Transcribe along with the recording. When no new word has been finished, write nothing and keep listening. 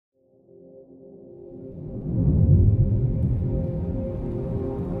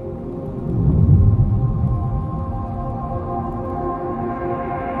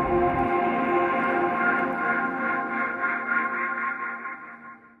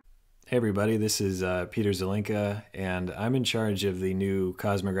Hey everybody, this is Peter Zelinka, and I'm in charge of the new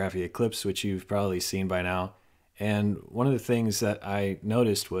Cosmography Eclipse, which you've probably seen by now. And one of the things that I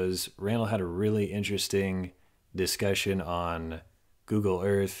noticed was Randall had a really interesting discussion on Google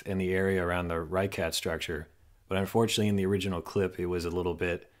Earth and the area around the Richat structure. But unfortunately, in the original clip, it was a little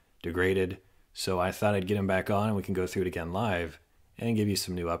bit degraded. So I thought I'd get him back on and we can go through it again live and give you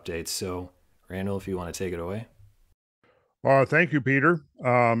some new updates. So, Randall, if you want to take it away. Thank you, Peter.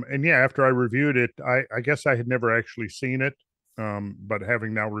 And yeah, after I reviewed it, I guess I had never actually seen it. But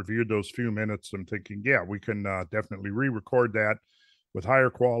having now reviewed those few minutes, I'm thinking, yeah, we can definitely re-record that with higher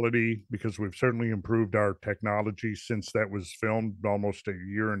quality because we've certainly improved our technology since that was filmed almost a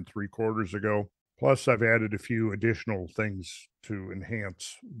year and 3/4 ago. Plus, I've added a few additional things to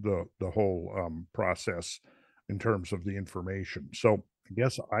enhance the whole process in terms of the information. So I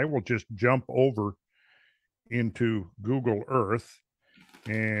guess I will just jump over into Google Earth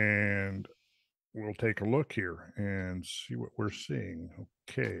and we'll take a look here and see what we're seeing.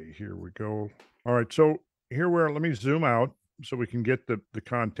 Okay, here we go. All right, so here we're, let me zoom out so we can get the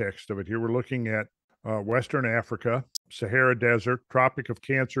context of it. Here we're looking at Western Africa, Sahara Desert, Tropic of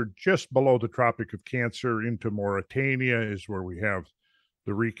Cancer, just below the Tropic of Cancer into Mauritania is where we have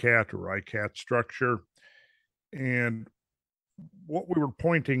the Richat structure. And what we were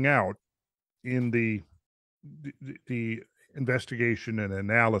pointing out in the investigation and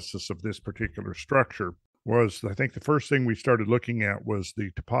analysis of this particular structure was, I think the first thing we started looking at was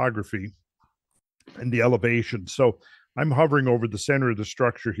the topography and the elevation. So I'm hovering over the center of the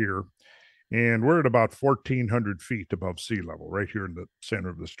structure here, and we're at about 1,400 feet above sea level, right here in the center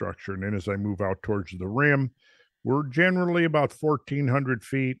of the structure. And then as I move out towards the rim, we're generally about 1,400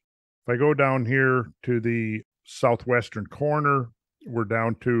 feet. If I go down here to the southwestern corner, we're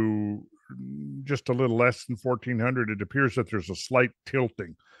down to just a little less than 1,400. It appears that there's a slight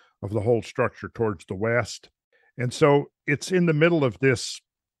tilting of the whole structure towards the west. And so it's in the middle of this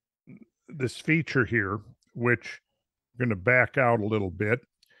feature here, which I'm going to back out a little bit.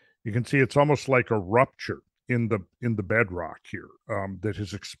 You can see it's almost like a rupture in the bedrock here that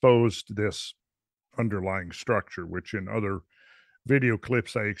has exposed this underlying structure, which in other video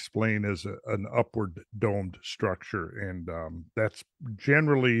clips I explain as an upward domed structure. And that's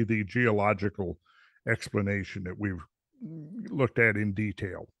generally the geological explanation that we've looked at in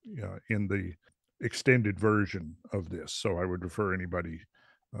detail in the extended version of this. So I would refer anybody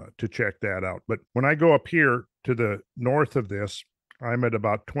to check that out. But when I go up here to the north of this, I'm at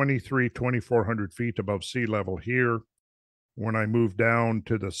about 2,400 feet above sea level here. When I move down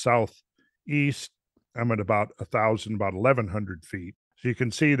to the southeast, I'm at about 1,000, about 1,100 feet. So you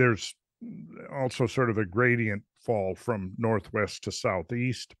can see there's also sort of a gradient fall from northwest to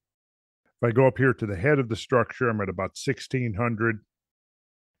southeast. If I go up here to the head of the structure, I'm at about 1,600.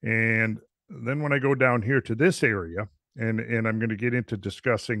 And then when I go down here to this area, and I'm going to get into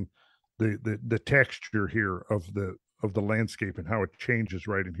discussing the texture here of the landscape and how it changes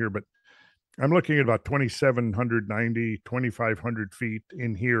right in here. But I'm looking at about 2,790, 2,500 feet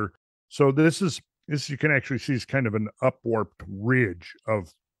in here. So this you can actually see is kind of an upwarped ridge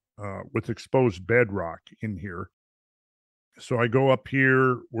of with exposed bedrock in here. So I go up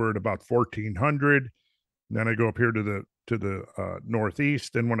here, we're at about 1,400. Then I go up here to the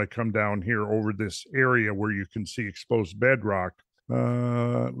northeast. And when I come down here over this area where you can see exposed bedrock,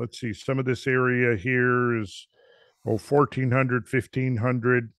 let's see, some of this area here is 1,400,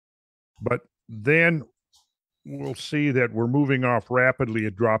 1,500. But then we'll see that we're moving off rapidly.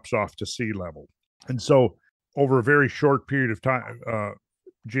 It drops off to sea level. And so over a very short period of time,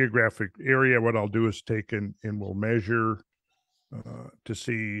 geographic area, what I'll do is take and we'll measure to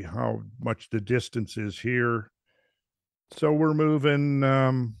see how much the distance is here. So we're moving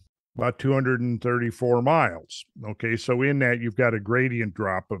about 234 miles. Okay, so in that you've got a gradient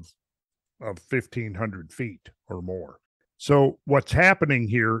drop of 1,500 feet or more. So what's happening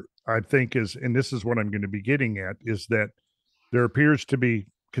here, I think, is, and this is what I'm going to be getting at, is that there appears to be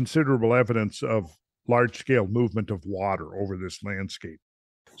considerable evidence of large-scale movement of water over this landscape.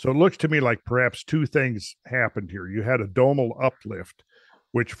 So it looks to me like perhaps two things happened here. You had a domal uplift,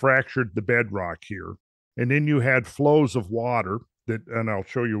 which fractured the bedrock here, and then you had flows of water that, and I'll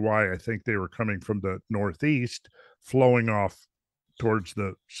show you why I think they were coming from the northeast, flowing off towards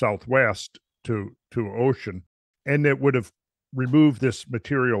the southwest to ocean, and it would have removed this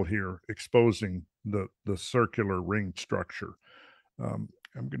material here, exposing the circular ring structure.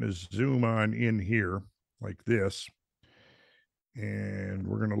 I'm going to zoom on in here like this, and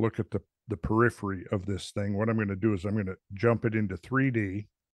we're going to look at the periphery of this thing. What I'm going to do is I'm going to jump it into 3D,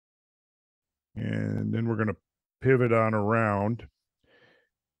 and then we're going to pivot on around.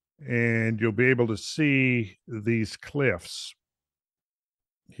 and you'll be able to see these cliffs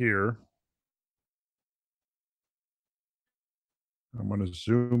here. I'm going to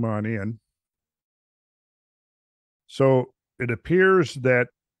zoom on in. So it appears that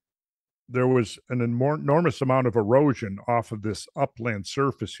there was an enormous amount of erosion off of this upland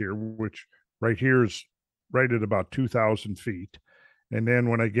surface here, which right here is right at about 2,000 feet. And then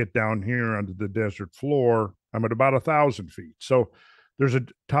when I get down here onto the desert floor, I'm at about 1,000 feet. So there's a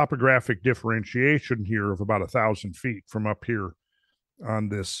topographic differentiation here of about 1,000 feet from up here on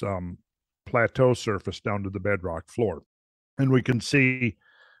this plateau surface down to the bedrock floor. And we can see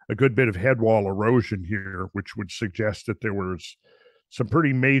a good bit of headwall erosion here, which would suggest that there was some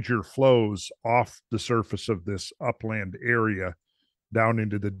pretty major flows off the surface of this upland area down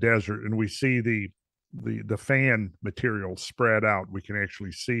into the desert. And we see the fan material spread out. We can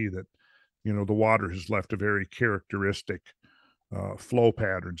actually see that, the water has left a very characteristic flow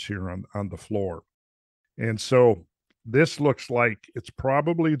patterns here on the floor. And so this looks like it's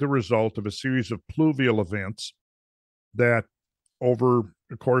probably the result of a series of pluvial events that over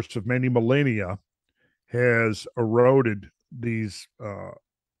the course of many millennia has eroded these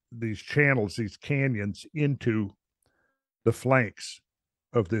channels, these canyons into the flanks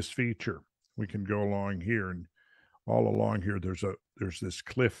of this feature. We can go along here, and all along here there's this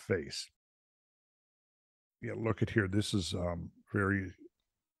cliff face. Yeah, look at here. This is very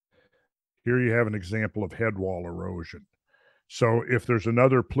here you have an example of headwall erosion. So if there's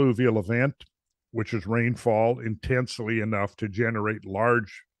another pluvial event, which is rainfall intensely enough to generate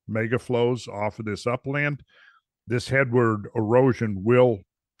large megaflows off of this upland, this headward erosion will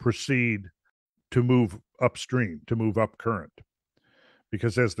proceed to move upstream, to move up current.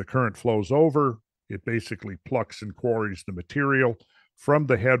 Because as the current flows over, it basically plucks and quarries the material from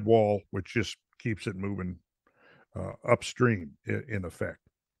the head wall, which just keeps it moving upstream in effect.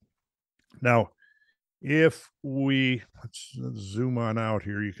 Now, if let's zoom on out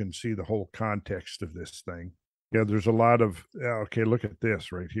here, you can see the whole context of this thing. Yeah, there's a lot of, okay, look at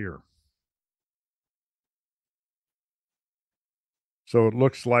this right here. So it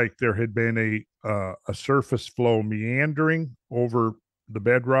looks like there had been a surface flow meandering over the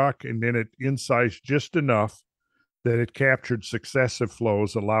bedrock, and then it incised just enough that it captured successive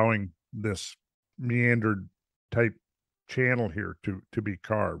flows, allowing this meandered type channel here to be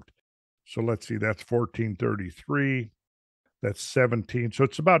carved. So let's see, that's 1433. That's 17. So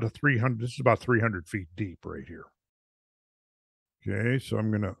it's about 300. This is about 300 feet deep right here. Okay, so I'm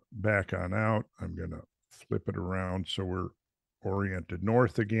going to back on out. I'm going to flip it around so we're oriented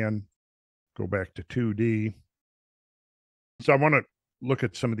north again. Go back to 2D. So I want to look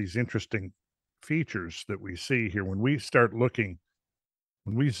at some of these interesting features that we see here. When we start looking,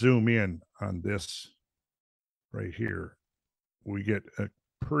 when we zoom in on this right here, we get a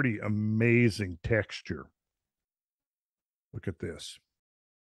pretty amazing texture. Look at this.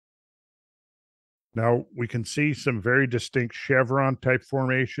 Now we can see some very distinct chevron type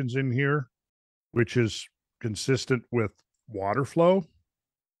formations in here, which is consistent with water flow.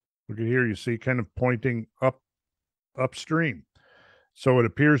 Look at here, you see kind of pointing upstream. So it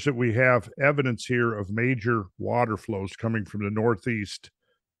appears that we have evidence here of major water flows coming from the northeast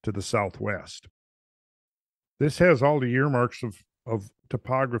to the southwest. This has all the earmarks of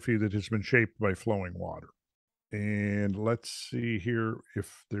topography that has been shaped by flowing water. And let's see here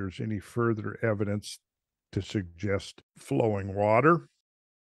if there's any further evidence to suggest flowing water.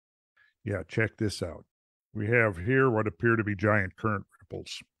 Yeah, check this out. We have here what appear to be giant current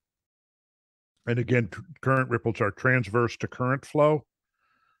ripples. And again, current ripples are transverse to current flow.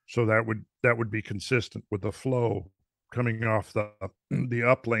 So that would be consistent with the flow coming off the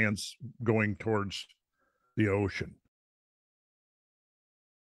uplands going towards the ocean.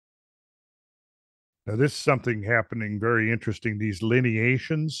 Now, this is something happening very interesting. These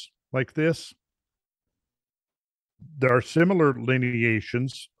lineations like this, there are similar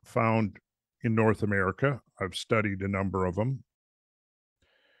lineations found in North America. I've studied a number of them.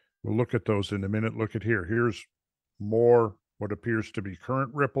 We'll look at those in a minute. Look at here. Here's more what appears to be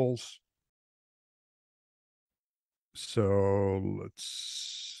current ripples. So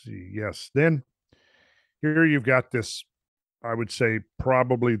let's see. Yes. Then here you've got this, I would say,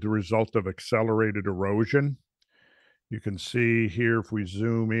 probably the result of accelerated erosion. You can see here, if we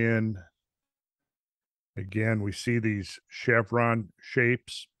zoom in, again, we see these chevron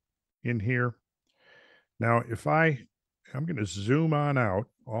shapes in here. Now, I'm going to zoom on out,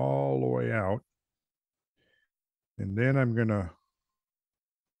 all the way out, and then I'm going to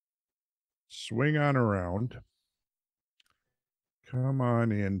swing on around, come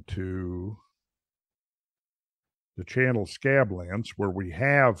on into the channel Scablands, where we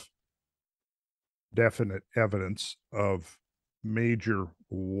have definite evidence of major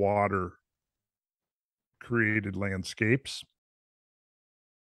water created landscapes.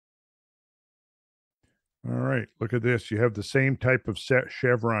 All right, look at this. You have the same type of set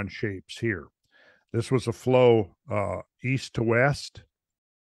chevron shapes here. This was a flow east to west.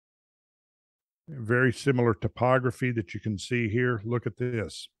 Very similar topography that you can see here. Look at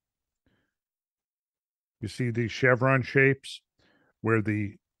this. You see these chevron shapes where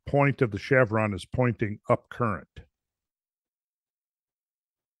the point of the chevron is pointing up current.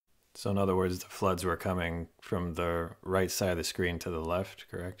 So in other words, the floods were coming from the right side of the screen to the left,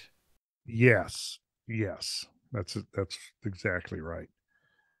 correct? Yes, yes, that's exactly right.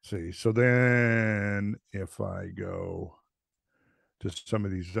 See, so then if I go to some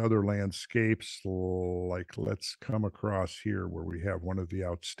of these other landscapes, like let's come across here where we have one of the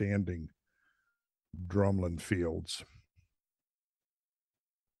outstanding drumlin fields.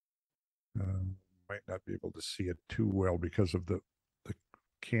 Might not be able to see it too well because of the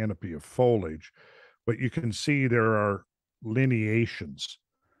canopy of foliage, but you can see there are lineations.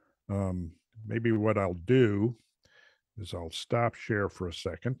 Um, Maybe what I'll do is I'll stop share for a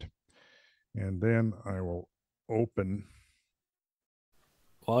second, and then I will open.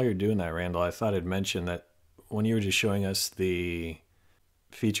 While you're doing that, Randall, I thought I'd mention that when you were just showing us the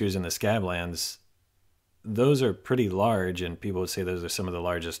features in the Scablands, those are pretty large, and people would say those are some of the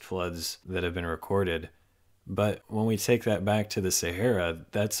largest floods that have been recorded. But when we take that back to the Sahara,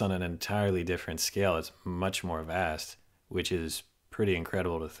 that's on an entirely different scale. It's much more vast, which is pretty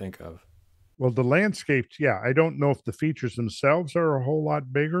incredible to think of. Well, the landscapes, yeah, I don't know if the features themselves are a whole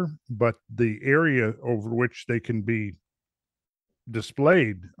lot bigger, but the area over which they can be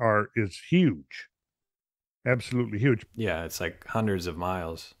displayed is huge. Absolutely huge. Yeah, it's like hundreds of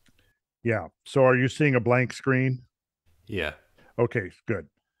miles. Yeah. So are you seeing a blank screen? Yeah. Okay, good.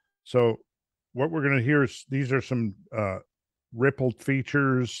 So what we're going to hear is these are some rippled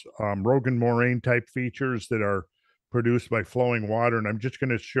features, Rogan moraine type features that are produced by flowing water. And I'm just going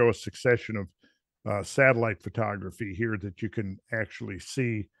to show a succession of satellite photography here that you can actually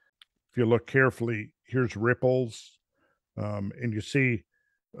see. If you look carefully, here's ripples, and you see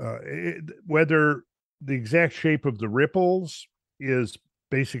whether the exact shape of the ripples is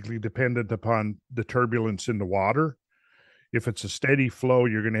basically dependent upon the turbulence in the water. If it's a steady flow,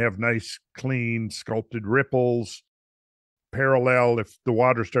 you're going to have nice, clean, sculpted ripples. Parallel, if the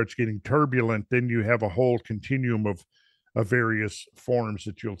water starts getting turbulent, then you have a whole continuum of various forms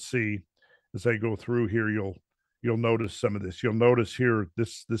that you'll see. As I go through here, you'll notice some of this. You'll notice here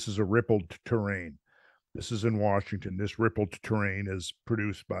this is a rippled terrain. This is in Washington. This rippled terrain is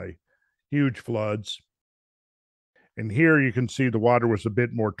produced by huge floods. And here you can see the water was a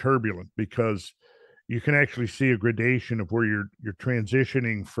bit more turbulent because you can actually see a gradation of where you're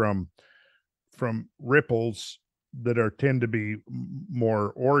transitioning from ripples that are tend to be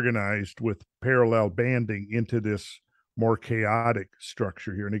more organized with parallel banding into this more chaotic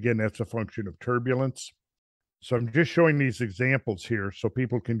structure here. And again, that's a function of turbulence. So I'm just showing these examples here so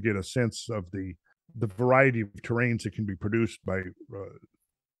people can get a sense of the variety of terrains that can be produced by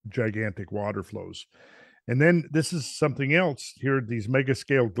gigantic water flows. And then this is something else here, these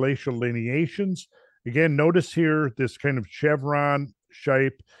megascale glacial lineations. Again, notice here this kind of chevron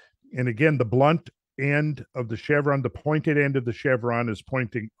shape. And again, the blunt end of the chevron, the pointed end of the chevron is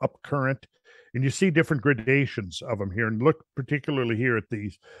pointing up current. And you see different gradations of them here. And look particularly here at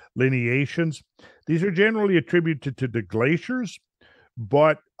these lineations. These are generally attributed to the glaciers,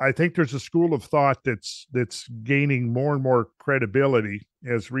 but I think there's a school of thought that's gaining more and more credibility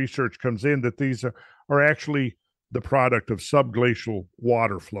as research comes in that these are actually the product of subglacial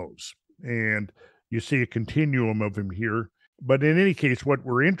water flows. And you see a continuum of them here. But in any case, what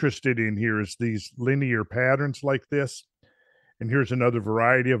we're interested in here is these linear patterns like this. And here's another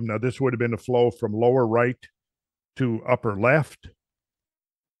variety of them. Now, this would have been a flow from lower right to upper left.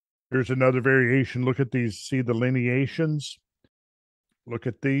 Here's another variation. Look at these, see the lineations. Look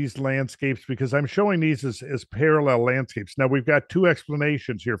at these landscapes because I'm showing these as parallel landscapes. Now, we've got two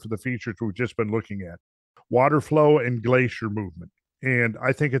explanations here for the features we've just been looking at, water flow and glacier movement. And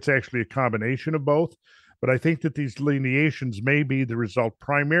I think it's actually a combination of both, but I think that these lineations may be the result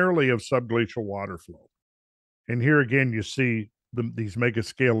primarily of subglacial water flow. And here again, you see these mega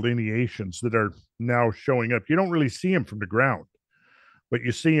scale lineations that are now showing up. You don't really see them from the ground, but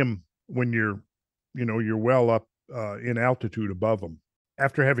you see them when you're well up in altitude above them.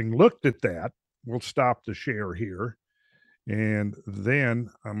 After having looked at that, we'll stop the share here. And then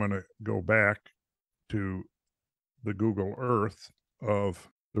I'm going to go back to the Google Earth of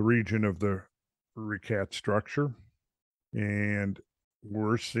the region of the Richat Structure, and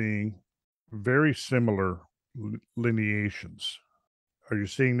we're seeing very similar lineations. Are you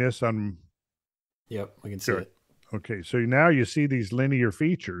seeing this on? Yep, we can see Good. it. Okay, so now you see these linear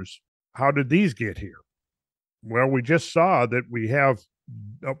features. How did these get here? Well, we just saw that we have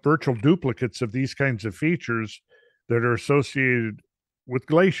virtual duplicates of these kinds of features that are associated with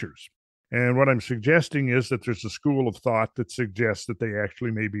glaciers. And what I'm suggesting is that there's a school of thought that suggests that they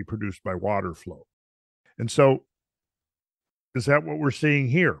actually may be produced by water flow. And so, is that what we're seeing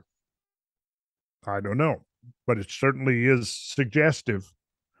here? I don't know, but it certainly is suggestive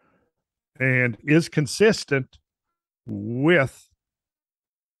and is consistent with,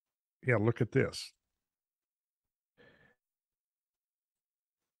 yeah, look at this.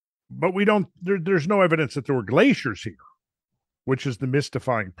 But we don't, there's no evidence that there were glaciers here, which is the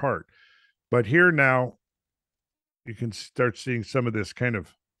mystifying part. But here now, you can start seeing some of this kind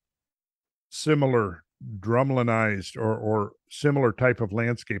of similar drumlinized or similar type of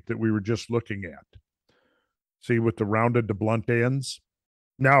landscape that we were just looking at. See, with the rounded to blunt ends.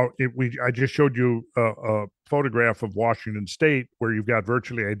 Now, I just showed you a photograph of Washington State where you've got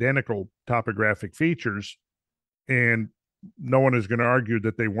virtually identical topographic features, and no one is going to argue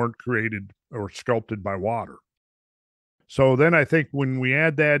that they weren't created or sculpted by water. So then I think when we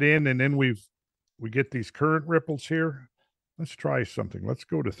add that in, and then we get these current ripples here, let's try something. Let's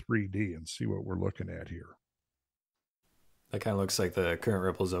go to 3D and see what we're looking at here. That kind of looks like the current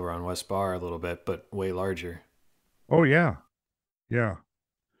ripples over on West Bar a little bit, but way larger. Oh, yeah. Yeah.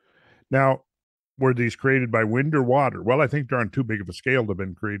 Now, were these created by wind or water? Well, I think they're on too big of a scale to have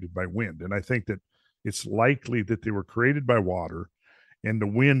been created by wind. And I think that it's likely that they were created by water, and the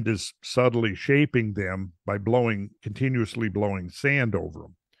wind is subtly shaping them by continuously blowing sand over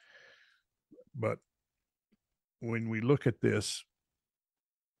them. But when we look at this,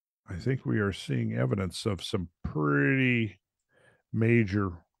 I think we are seeing evidence of some pretty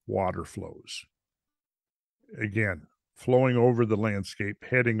major water flows. Again, flowing over the landscape,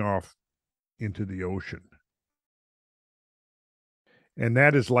 heading off into the ocean. And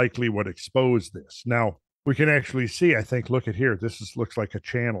that is likely what exposed this. Now, we can actually see, I think, look at here. Looks like a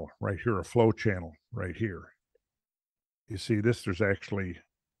channel right here, a flow channel right here. You see this, there's actually,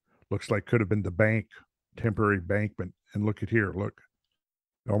 looks like could have been the temporary bankment. And look at here, look.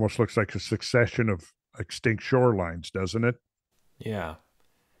 It almost looks like a succession of extinct shorelines, doesn't it? Yeah.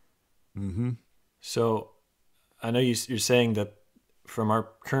 Mm-hmm. So I know you're saying that from our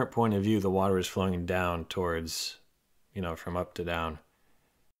current point of view, the water is flowing down towards, from up to down.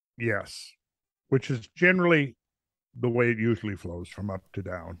 Yes, which is generally the way it usually flows, from up to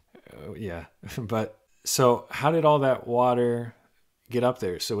down. Yeah. But so how did all that water get up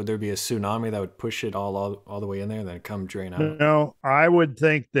there? So would there be a tsunami that would push it all the way in there and then come drain out? No, I would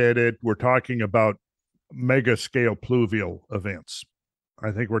think that we're talking about mega scale pluvial events.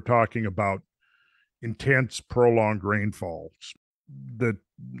 I think we're talking about intense, prolonged rainfalls. That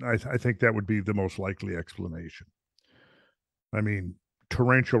I think that would be the most likely explanation. I mean,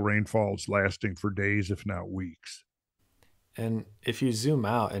 torrential rainfalls lasting for days, if not weeks. And if you zoom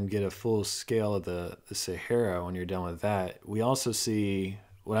out and get a full scale of the Sahara when you're done with that, we also see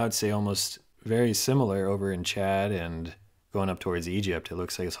what I would say almost very similar over in Chad and going up towards Egypt. It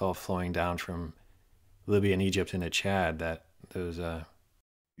looks like it's all flowing down from Libya and Egypt into Chad.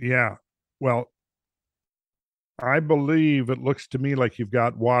 Yeah. Well, I believe it looks to me like you've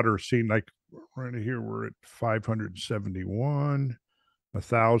got water seen like right here. We're at 571,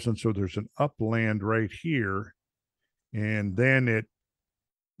 1,000. So there's an upland right here. And then it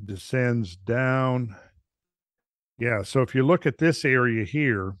descends down. Yeah. So if you look at this area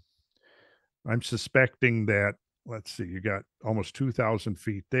here, I'm suspecting that, let's see, you got almost 2,000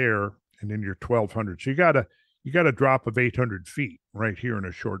 feet there, and then you're 1,200. So you got a drop of 800 feet right here in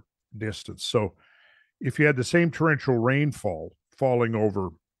a short distance. So if you had the same torrential rainfall falling over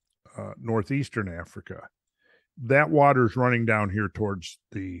northeastern Africa, that water is running down here towards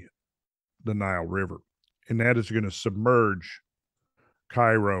the Nile River, and that is going to submerge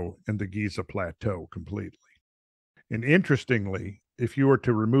Cairo and the Giza Plateau completely. And interestingly, if you were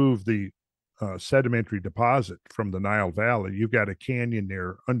to remove the sedimentary deposit from the Nile Valley, you've got a canyon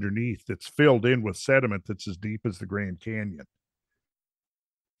there underneath that's filled in with sediment that's as deep as the Grand Canyon.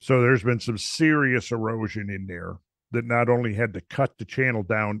 So there's been some serious erosion in there that not only had to cut the channel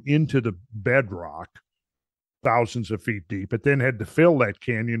down into the bedrock, thousands of feet deep, but then had to fill that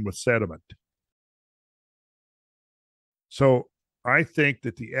canyon with sediment. So I think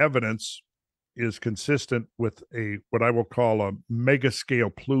that the evidence is consistent with what I will call a mega scale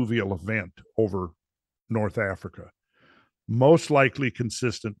pluvial event over North Africa. most likely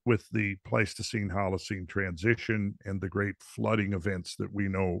consistent with the Pleistocene Holocene transition and the great flooding events that we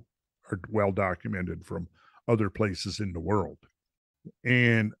know are well documented from other places in the world.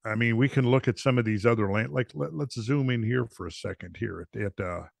 And I mean, we can look at some of these other land, like let's zoom in here for a second here at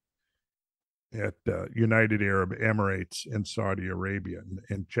United Arab Emirates and Saudi Arabia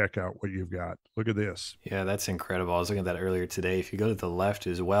and check out what you've got. Look at this. Yeah, that's incredible. I was looking at that earlier today. If you go to the left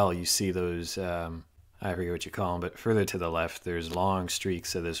as well, you see those, I forget what you call them, but further to the left, there's long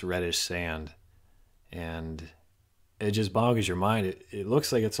streaks of this reddish sand. And it just boggles your mind. It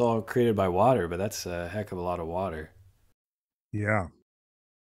looks like it's all created by water, but that's a heck of a lot of water. Yeah.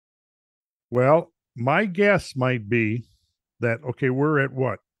 Well, my guess might be that, okay, we're at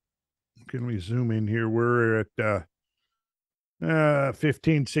what? Can we zoom in here? We're at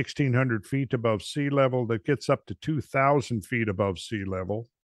 1,600 feet above sea level. That gets up to 2,000 feet above sea level.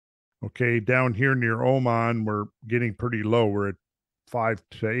 Okay, down here near Oman, we're getting pretty low. We're at 5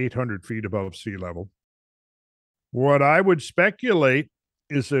 to 800 feet above sea level. What I would speculate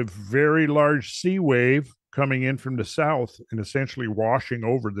is a very large sea wave coming in from the south and essentially washing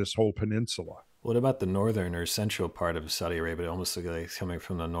over this whole peninsula. What about the northern or central part of Saudi Arabia? It almost looks like it's coming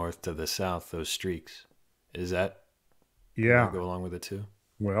from the north to the south, those streaks. Is that, could that Yeah, go along with it too?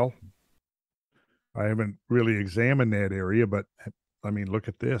 well, I haven't really examined that area, but I mean, look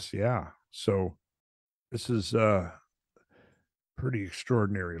at this. Yeah. So this is pretty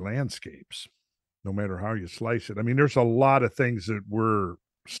extraordinary landscapes, no matter how you slice it. I mean, there's a lot of things that we're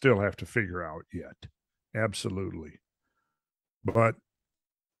still have to figure out yet. Absolutely. But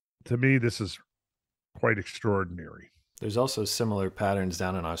to me, this is quite extraordinary. There's also similar patterns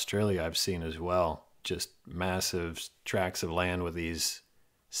down in Australia I've seen as well. Just massive tracts of land with these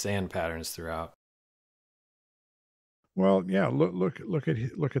sand patterns throughout. Well, yeah, look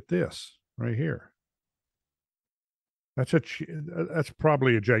at this right here. That's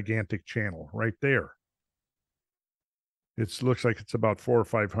probably a gigantic channel right there. It looks like it's about 400 or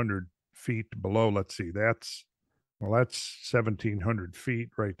 500 feet below. Let's see, that's 1,700 feet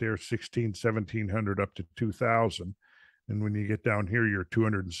right there, 1700 up to 2,000. And when you get down here, you're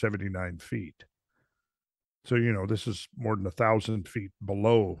 279 feet. So, this is more than 1,000 feet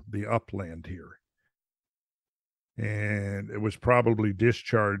below the upland here. And it was probably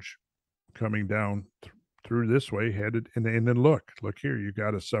discharge coming down through this way, headed, and then look here, you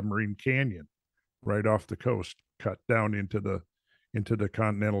got a submarine canyon right off the coast, cut down into the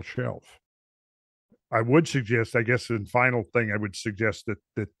continental shelf. I would suggest, I guess, in final thing, I would suggest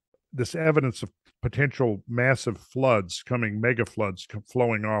that this evidence of potential massive floods coming, mega floods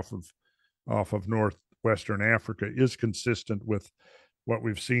flowing off of northwestern Africa is consistent with what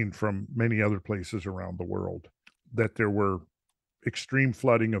we've seen from many other places around the world, that there were extreme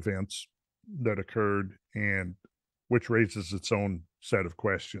flooding events that occurred, and which raises its own set of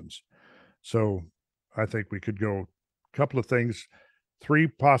questions. So I think we could go a couple of things. Three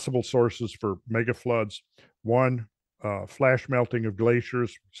possible sources for mega floods. One, flash melting of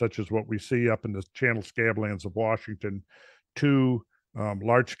glaciers, such as what we see up in the Channel Scablands of Washington. Two,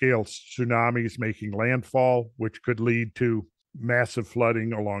 large-scale tsunamis making landfall, which could lead to massive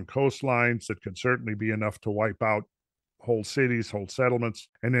flooding along coastlines that can certainly be enough to wipe out whole cities, whole settlements.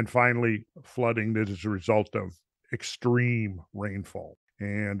 And then finally, flooding that is a result of extreme rainfall.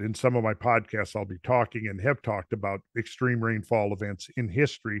 And in some of my podcasts, I'll be talking and have talked about extreme rainfall events in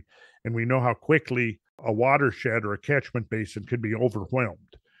history. And we know how quickly a watershed or a catchment basin could be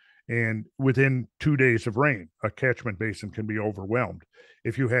overwhelmed. And within 2 days of rain, a catchment basin can be overwhelmed.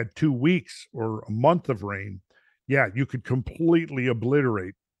 If you had 2 weeks or a month of rain, yeah, you could completely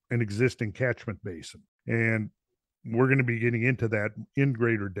obliterate an existing catchment basin. And we're going to be getting into that in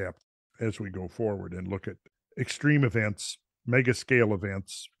greater depth as we go forward and look at extreme events, mega scale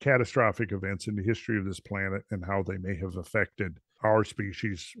events, catastrophic events in the history of this planet and how they may have affected our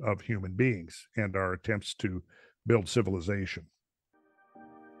species of human beings and our attempts to build civilization.